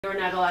You're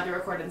not allowed to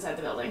record inside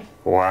the building.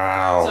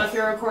 Wow. So if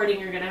you're recording,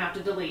 you're going to have to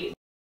delete.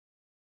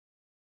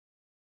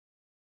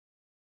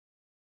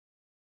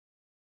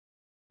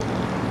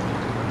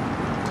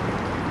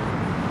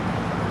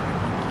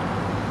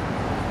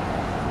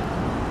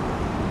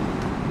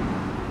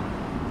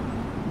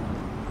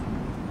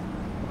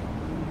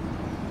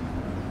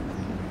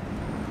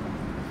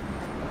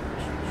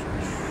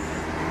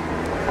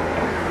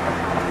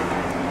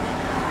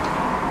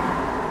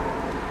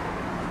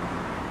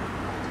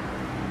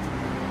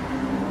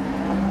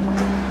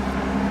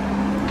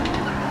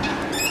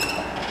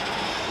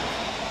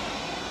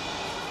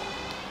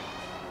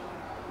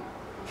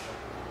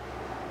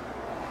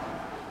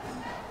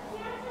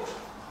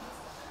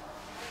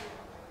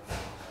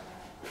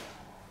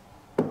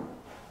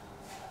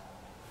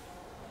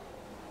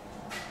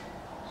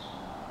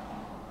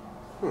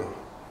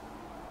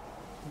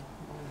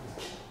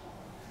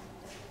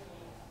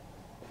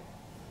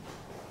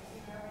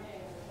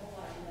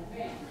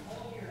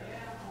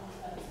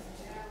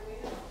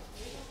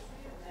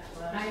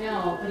 I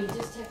know, but he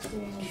just texted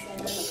me and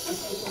said, I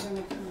think we're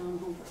going to come on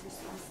home for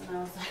Christmas. And I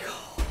was like,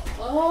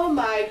 oh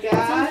my I'm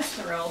gosh. just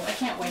thrilled. I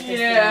can't wait to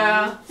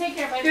Yeah. see him. Take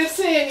care, baby. Good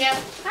seeing you. Hi,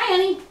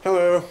 honey.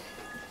 Hello.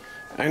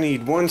 I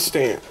need one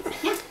stamp.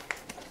 Yeah.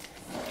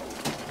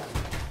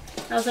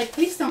 I was like,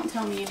 please don't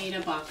tell me you need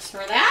a box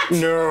for that.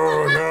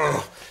 No,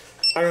 no.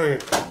 I don't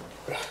even...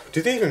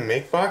 Do they even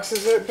make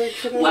boxes that big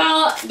for that?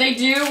 Well, they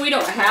do. We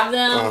don't have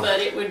them, but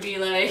it would be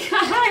like...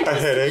 A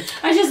headache.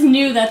 I just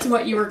knew that's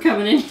what you were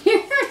coming in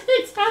here.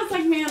 I was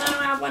like, man, I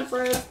don't have one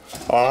for it.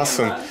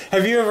 Awesome.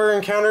 Have you ever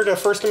encountered a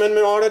First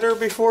Amendment auditor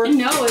before?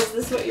 No, is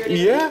this what you're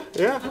doing? Yeah,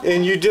 yeah. Okay.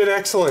 And you did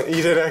excellent.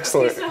 You did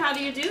excellent. Okay, so how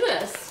do you do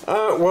this?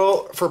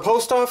 Well, for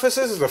post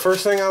offices, the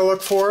first thing I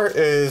look for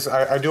is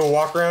I do a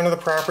walk around of the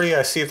property.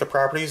 I see if the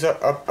property's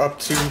up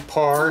to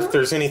par, if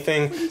there's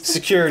anything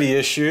security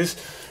issues.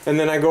 And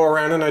then I go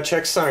around and I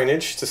check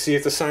signage to see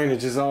if the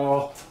signage is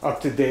all up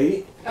to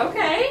date.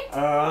 Okay.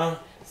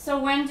 So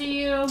when do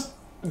you...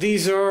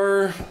 These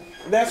are...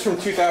 That's from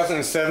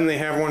 2007. They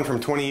have one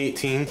from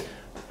 2018. We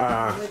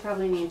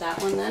probably need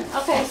that one then.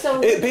 Okay,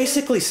 so... It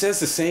basically says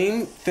the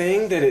same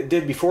thing that it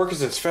did before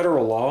because it's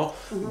federal law,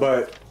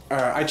 but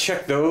I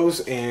checked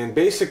those and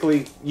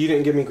basically you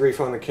didn't give me grief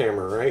on the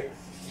camera, right?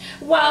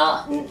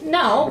 Well,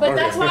 no, but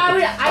that's why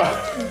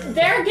I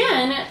there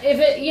again,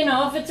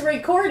 if it's a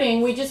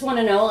recording, we just want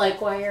to know like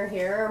why you're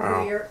here,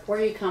 or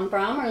where you come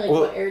from, or like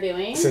what you're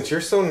doing. Since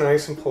you're so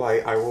nice and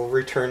polite, I will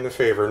return the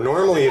favor.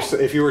 Normally,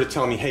 if you were to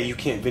tell me, hey, you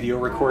can't video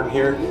record in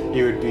here,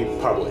 you would be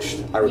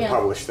published. I would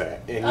publish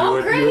that, and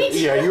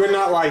you would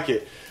not like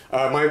it.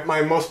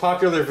 My most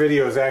popular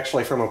video is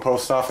actually from a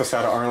post office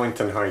out of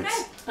Arlington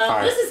Heights.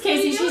 This is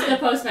Casey. She's the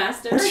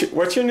postmaster.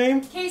 What's your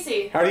name?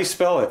 Casey. How do you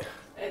spell it?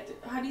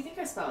 How do you think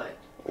I spell it?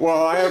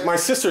 Well, my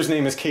sister's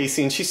name is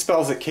Casey, and she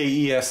spells it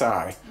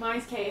K-E-S-I.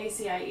 Mine's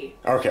K-A-C-I-E.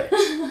 Okay.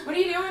 What are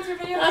you doing with your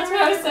video? That's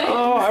what I was saying.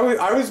 Oh,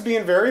 I was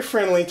being very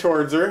friendly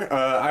towards her.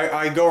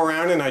 I go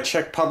around and I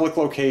check public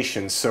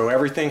locations. So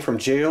everything from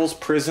jails,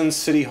 prisons,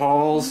 city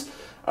halls,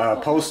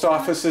 post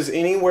offices,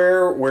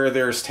 anywhere where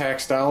there's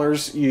tax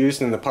dollars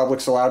used and the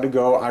public's allowed to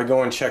go, I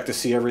go and check to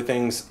see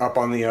everything's up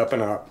on the up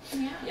and up.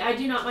 Yeah. I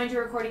do not mind you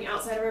recording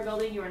outside of our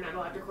building. You are not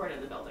allowed to record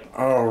in the building.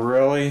 Oh,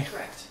 really?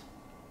 Correct.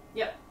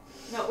 Yep.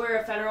 No, we're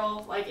a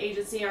federal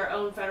agency, our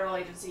own federal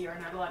agency. You're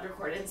not allowed to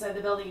record inside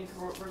the building. You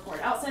can record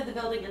outside the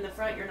building in the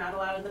front. You're not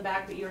allowed in the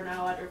back, but you're not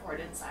allowed to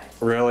record inside.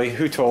 Really?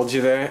 Who told you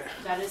that?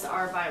 That is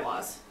our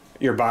bylaws.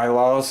 Your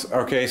bylaws?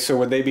 Okay, so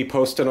would they be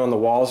posted on the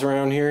walls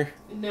around here?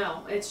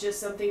 No, it's just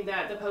something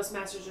that the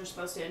postmasters are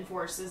supposed to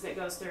enforce as it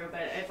goes through.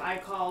 But if I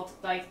called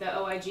like the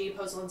OIG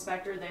postal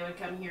inspector, they would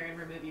come here and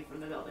remove you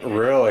from the building.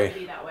 Really? It would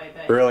be that way,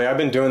 but really? I've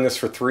been doing this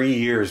for 3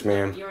 years,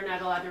 ma'am. You're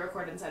not allowed to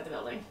record inside the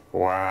building.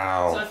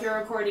 Wow. So if you're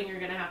recording, you're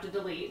going to have to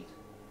delete.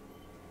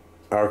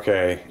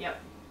 Okay. Yep.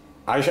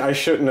 I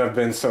shouldn't have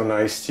been so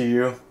nice to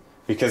you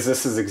because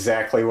this is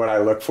exactly what I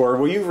look for.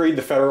 Will you read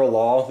the federal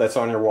law that's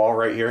on your wall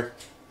right here?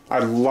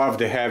 I'd love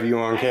to have you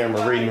on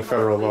camera reading the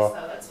federal law.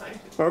 That's fine.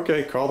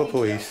 Okay, call the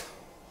police.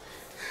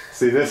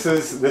 See, this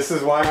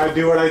is why I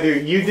do what I do.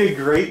 You did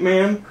great,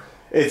 ma'am.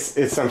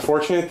 It's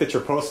unfortunate that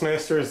your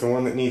postmaster is the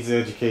one that needs the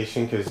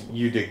education because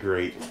you did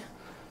great.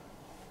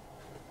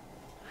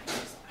 I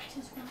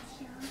just want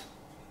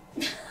to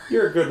hear.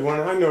 You're a good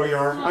one. I know you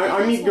are.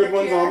 I meet good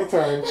ones all the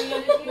time.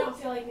 If you don't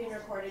feel like being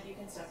recorded, you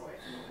can step away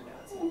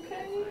from the window.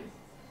 Okay.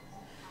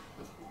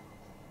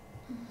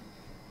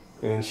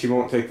 And she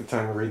won't take the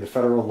time to read the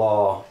federal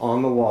law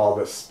on the wall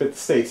that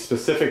states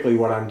specifically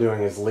what I'm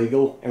doing is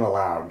legal and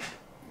allowed.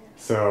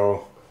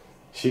 So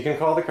she can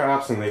call the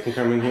cops and they can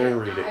come in here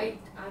and read it.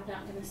 I'm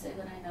not going to say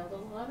that I know the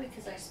law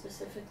because I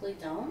specifically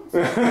don't.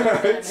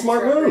 It's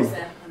smart move.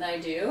 That I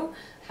do.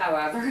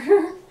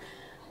 However,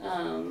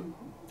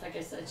 like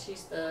I said, she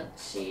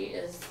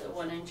is the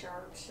one in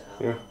charge. So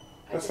yeah,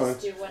 that's fine. I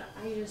just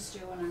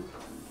do what I'm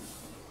told,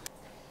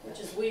 which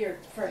is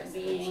weird for it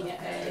being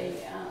a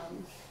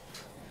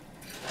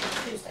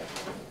Tuesday.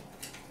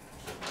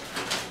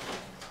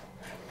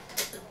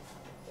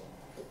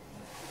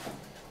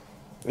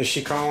 Is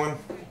she calling?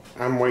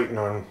 I'm waiting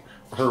on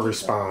her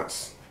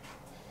response.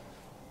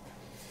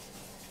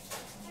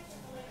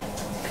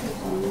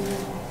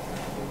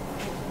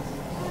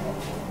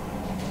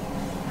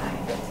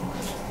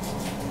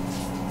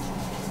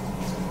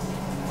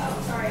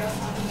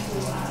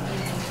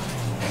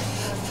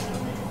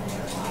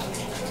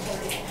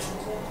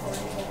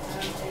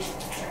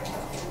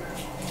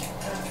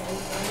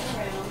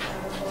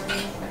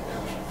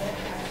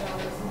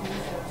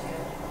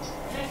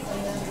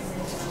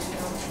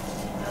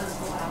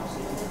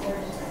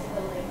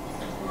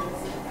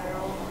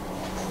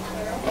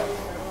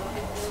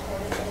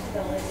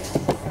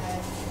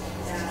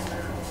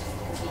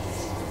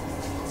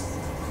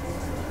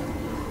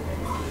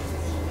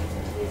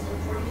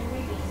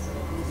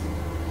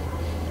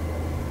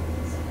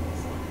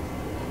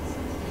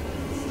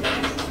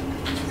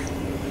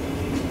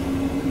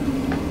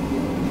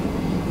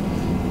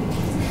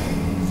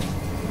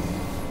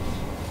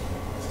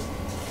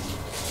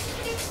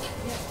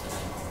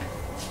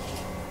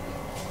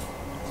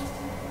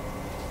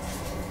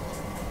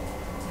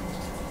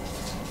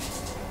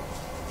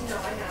 No,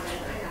 I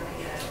haven't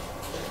yet.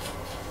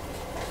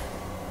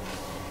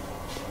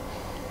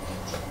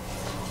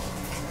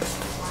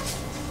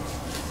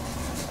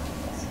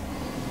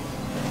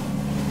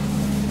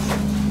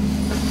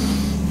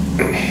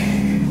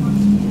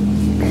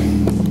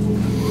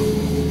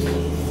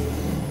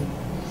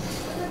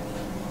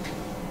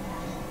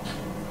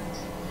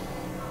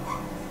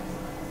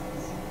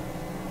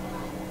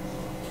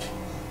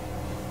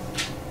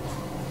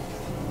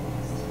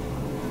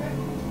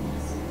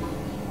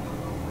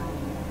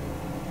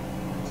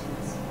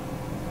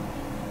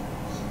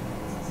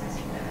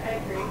 I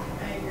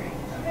agree.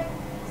 Okay.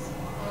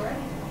 All right.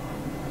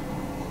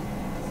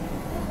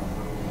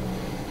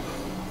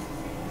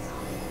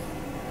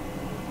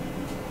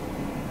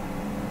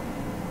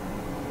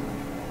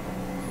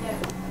 Yeah.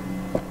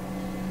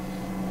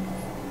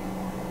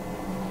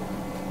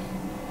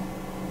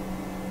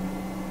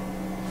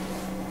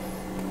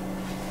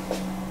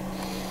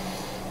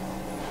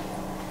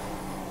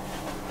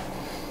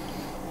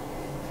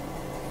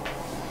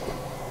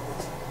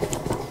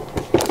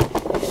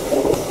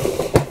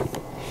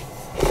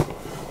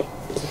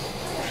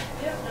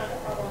 Yep, not a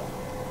problem.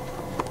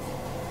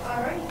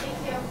 Alrighty, thank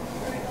you.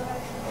 Alright, go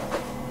back.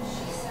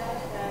 She said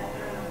that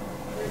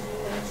there's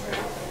new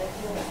insurance, that if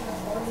you want to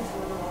afford this, you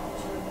want to walk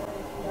into your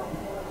building. If you don't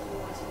feel like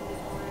you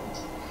want to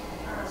be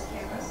on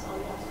cameras, all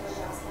you have to do is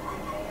ask them,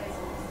 hey, I just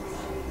want to make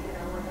sure you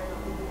get our work. I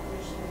don't need your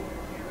permission to be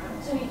on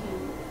camera. So you can.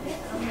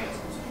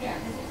 Yeah.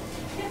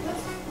 Yeah,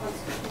 that's fine.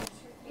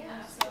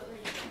 Yeah,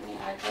 absolutely.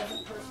 I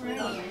wasn't personally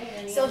on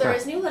it. So there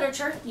is new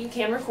literature. You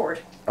can record.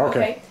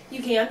 Okay.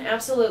 You can,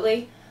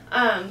 absolutely.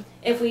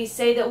 If we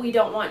say that we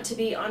don't want to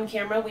be on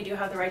camera, we do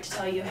have the right to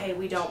tell you, hey,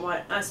 we don't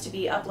want us to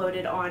be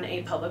uploaded on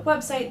a public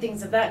website,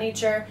 things of that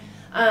nature.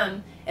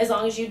 As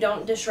long as you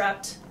don't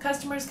disrupt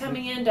customers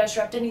coming in,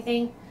 disrupt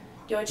anything,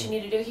 do what you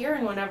need to do here,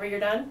 and whenever you're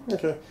done.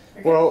 Okay.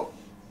 You're good. Well,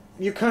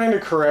 you kind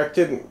of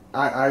corrected.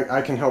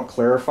 I can help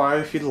clarify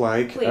if you'd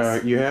like.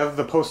 Please. You have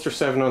the poster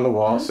 7 on the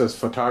wall. It says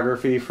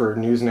photography for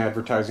news and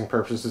advertising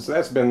purposes.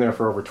 That's been there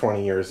for over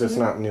 20 years. It's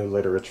not new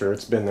literature.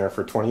 It's been there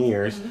for 20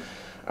 years.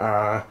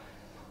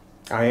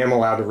 I am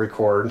allowed to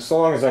record so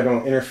long as I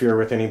don't interfere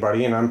with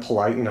anybody and I'm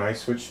polite and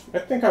nice, which I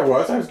think I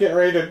was. I was getting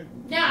ready to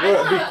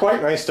be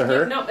quite nice to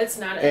her. No, it's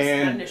not. It's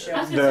And not an issue.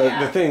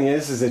 the thing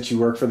is that you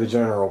work for the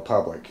general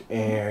public,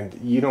 and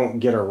you don't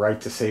get a right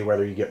to say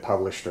whether you get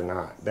published or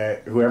not.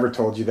 That whoever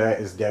told you that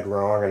is dead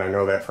wrong, and I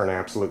know that for an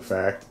absolute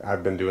fact.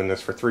 I've been doing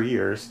this for 3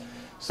 years.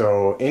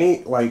 So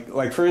any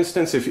like for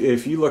instance,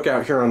 if you look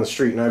out here on the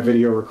street and I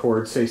video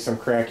record, say some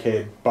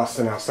crackhead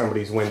busting out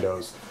somebody's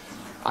windows,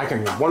 I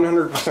can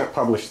 100%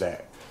 publish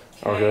that.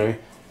 Okay.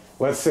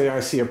 Let's say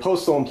I see a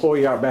postal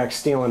employee out back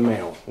stealing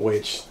mail,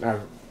 which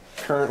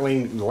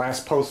currently the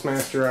last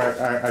postmaster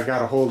I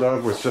got a hold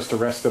of was just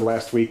arrested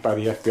last week by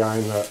the FBI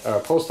and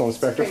the postal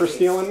inspector for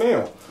stealing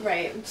mail.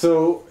 Right.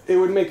 So it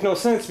would make no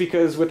sense,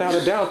 because without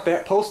a doubt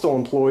that postal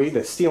employee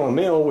that's stealing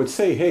mail would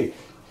say, hey,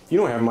 you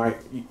don't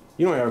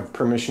have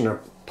permission to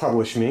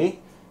publish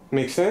me.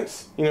 Makes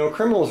sense? You know,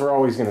 criminals are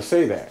always going to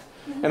say that.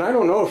 And I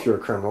don't know if you're a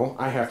criminal.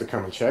 I have to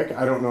come and check.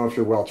 I don't know if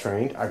you're well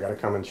trained. I got to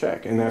come and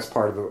check. And that's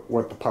part of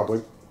what the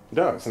public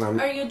does. And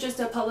Are you just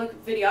a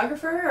public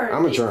videographer? Or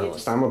I'm a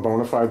journalist. I'm a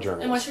bona fide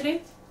journalist. And what's your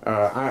name?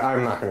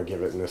 I'm not going to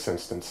give it in this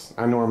instance.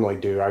 I normally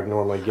do. I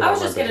normally give. I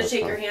was just going to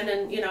shake your hand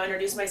and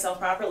introduce myself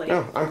properly.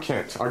 No, I'm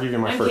Kent. I'll give you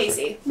my I'm first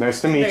Casey. name.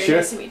 Nice to meet Very you.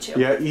 nice to meet you.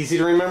 Yeah, easy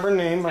to remember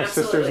name. My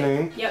sister's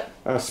name.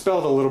 Yep.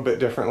 Spelled a little bit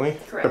differently.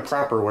 Correct. The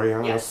proper way,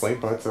 honestly.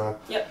 Yes. But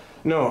Yep.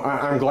 no,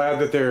 I'm glad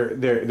that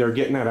they're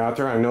getting that out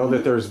there. I know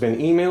that there's been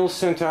emails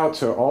sent out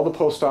to all the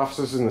post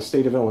offices in the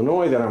state of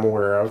Illinois that I'm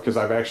aware of, because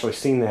I've actually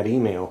seen that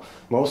email.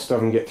 Most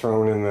of them get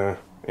thrown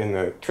in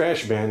the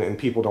trash bin and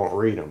people don't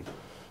read them.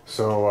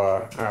 So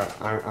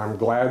I'm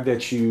glad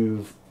that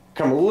you've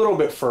come a little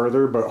bit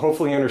further, but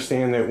hopefully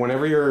understand that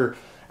whenever you're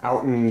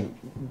out in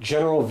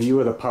general view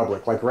of the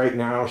public, like right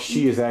now,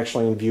 she is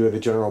actually in view of the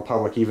general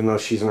public, even though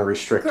she's in a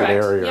restricted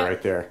Correct. area Yep.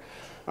 right there.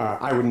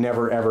 I would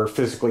never ever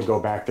physically go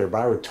back there,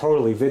 but I would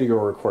totally video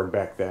record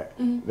back there.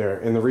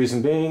 And the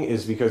reason being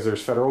is because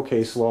there's federal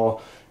case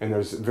law and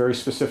there's very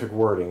specific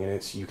wording, and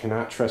it's you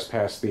cannot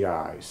trespass the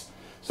eyes.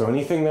 So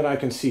anything that I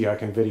can see, I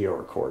can video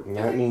record, and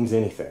that means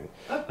anything.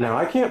 Now,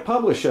 I can't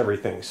publish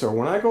everything, so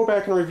when I go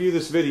back and review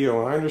this video,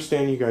 and I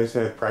understand you guys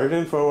have private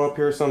info up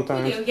here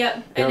sometimes. We do,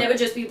 yep. And it would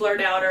just be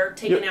blurred out or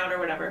taken out or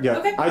whatever. Yeah.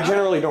 Okay. I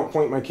generally don't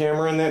point my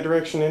camera in that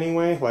direction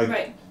anyway.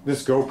 Like,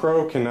 this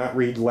GoPro cannot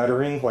read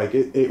lettering. Like,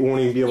 it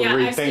won't even be able to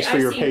read thanks for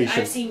your patience.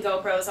 I've seen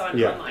GoPros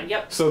online,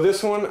 yep. So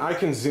this one, I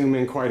can zoom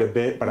in quite a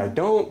bit, but I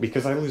don't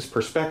because I lose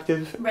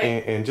perspective.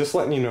 And just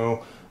letting you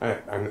know,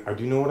 I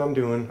do know what I'm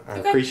doing. I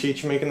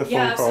appreciate you making the phone call.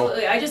 Yeah,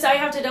 absolutely. I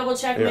have to double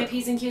check my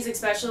P's and Q's,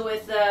 especially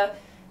with the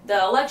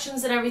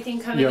elections and everything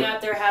coming up.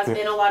 There has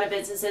been a lot of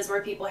instances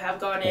where people have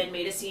gone in,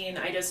 made a scene.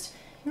 I just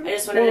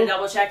wanted to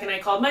double check, and I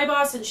called my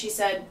boss, and she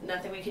said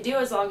nothing we could do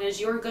as long as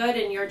you're good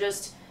and you're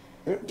just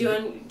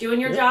doing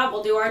your job.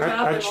 We'll do our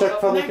job. I checked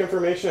public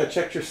information. I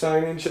checked your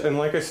signage, and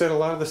like I said, a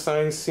lot of the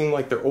signs seem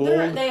like they're old.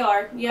 They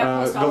are.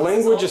 Yeah. The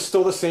language is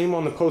still the same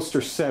on the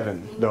poster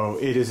 7, though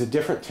it is a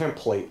different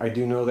template. I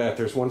do know that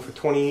there's one for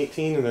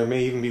 2018, and there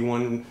may even be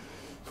one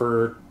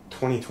for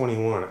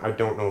 2021. I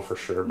don't know for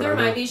sure. But there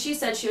might be. She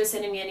said she was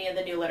sending me any of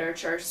the new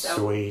literature. So.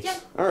 Sweet. Yeah.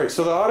 All right.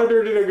 So the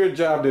auditor did a good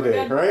job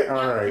today, right?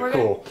 All right.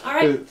 Cool. All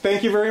right.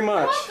 Thank you very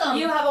much. You're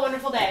welcome. You have a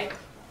wonderful day.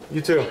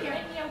 You too. Thank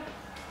you.